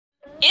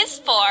is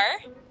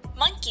for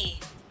monkey.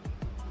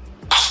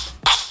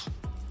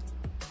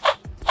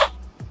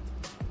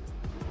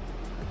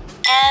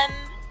 M.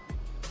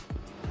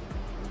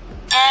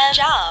 Good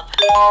job.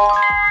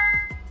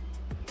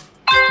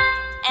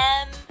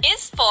 M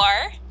is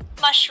for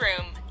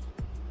mushroom.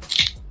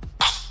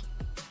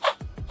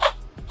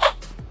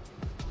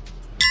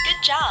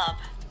 Good job.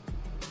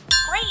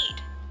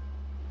 Great.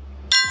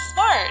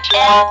 Smart.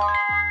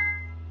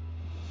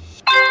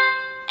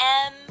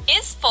 M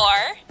is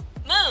for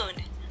moon.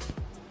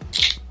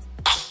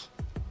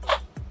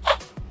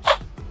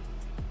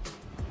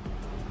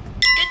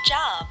 Good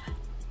job.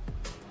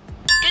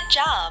 Good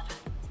job.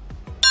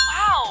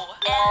 Wow.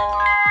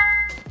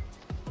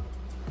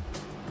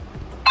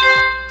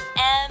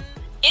 M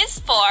is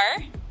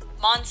for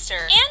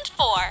monster and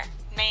for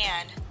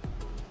man.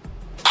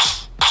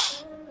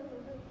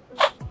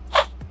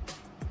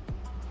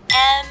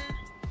 M.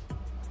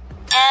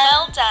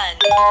 Well done.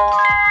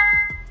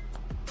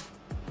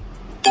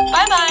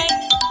 Bye-bye.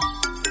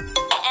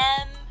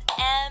 M.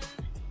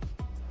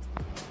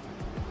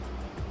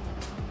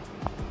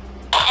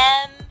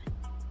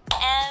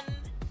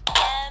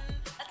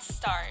 Let's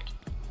start.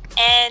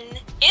 N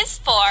is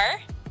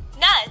for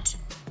nut.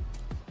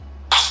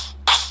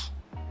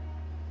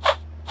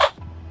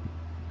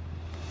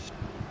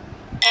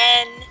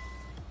 N.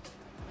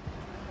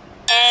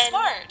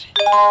 Smart.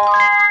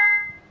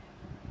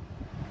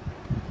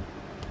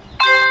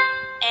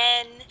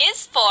 N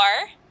is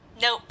for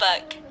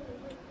notebook.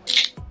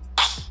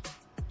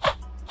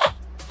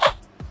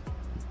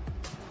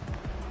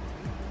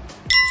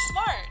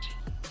 Smart.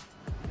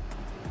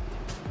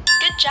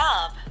 Good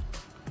job.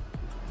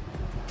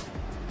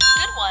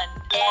 Good one.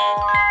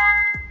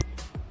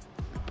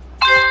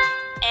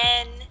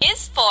 N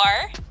is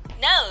for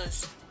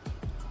nose.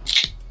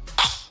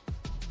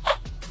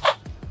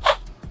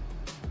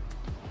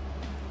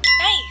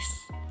 Nice.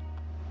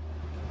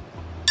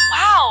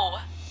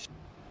 Wow.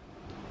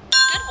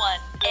 Good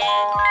one.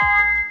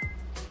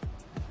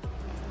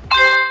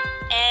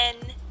 N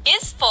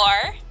is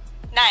for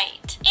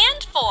night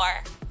and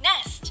for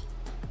nest.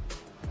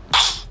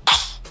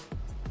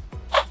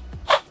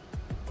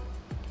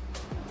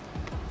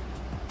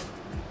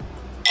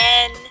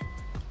 N.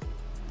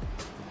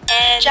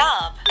 Good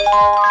job.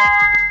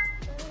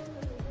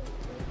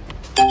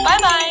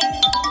 Bye-bye.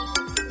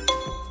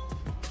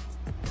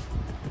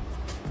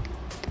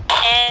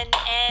 N.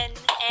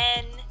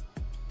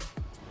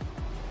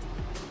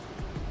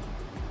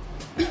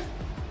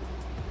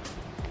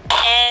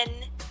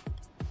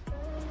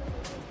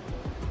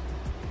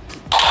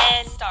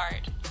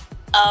 Start.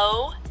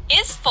 O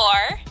is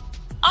for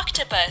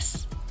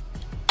octopus.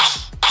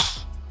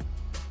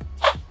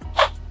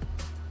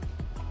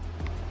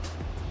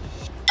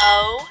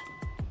 O.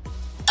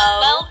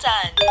 Well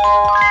done.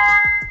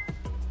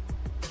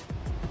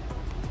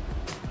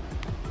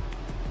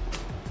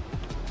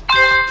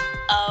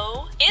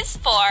 O is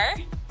for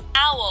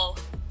owl.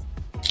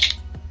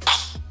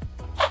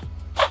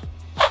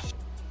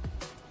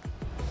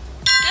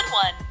 Good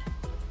one.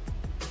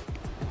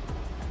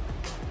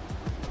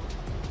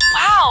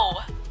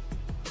 Wow.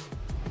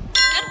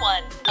 Good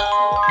one.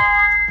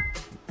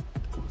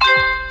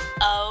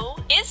 O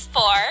is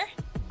for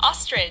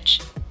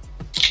ostrich.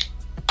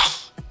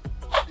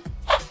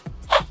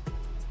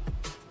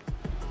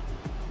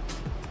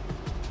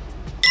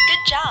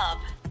 Good job.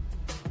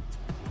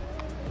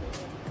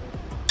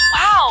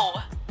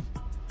 Wow.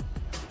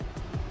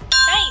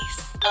 Nice.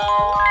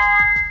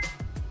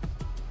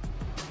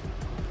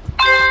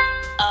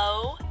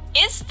 O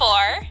is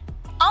for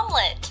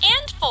omelet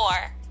and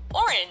for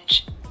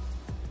orange.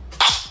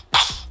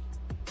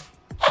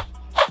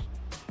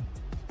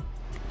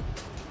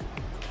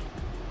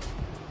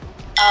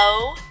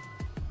 O.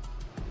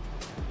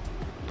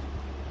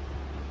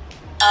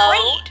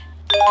 Great.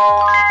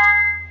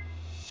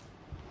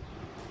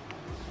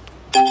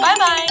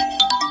 Bye-bye.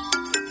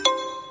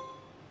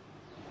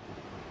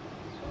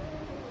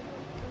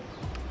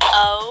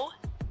 O.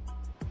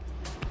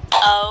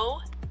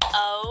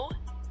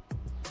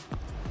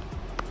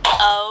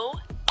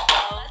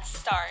 Let's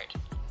start.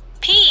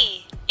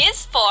 P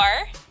is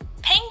for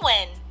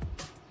penguin.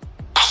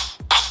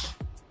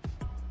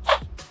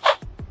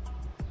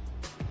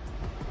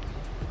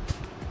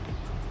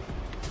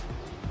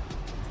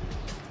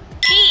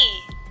 P.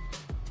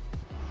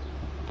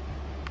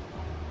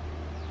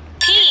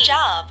 Good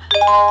job.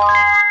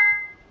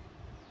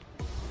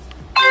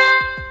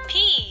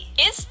 P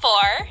is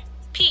for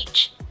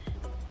peach.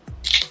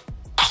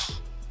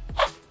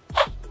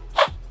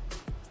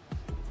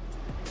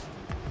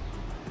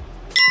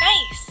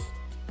 Nice.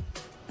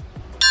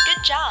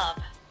 Good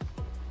job.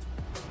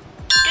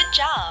 Good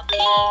job.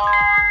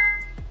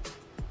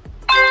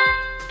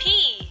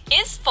 P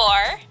is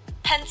for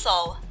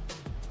pencil.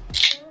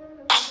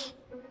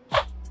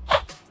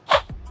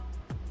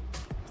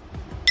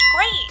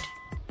 Great.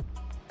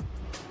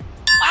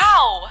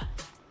 Wow.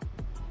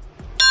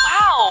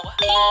 Wow.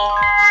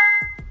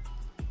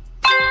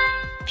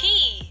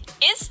 P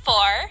is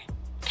for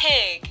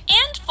pig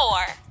and for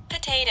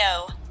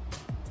potato.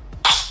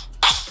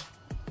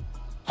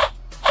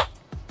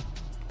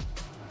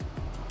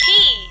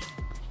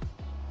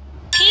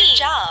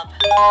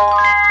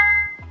 job!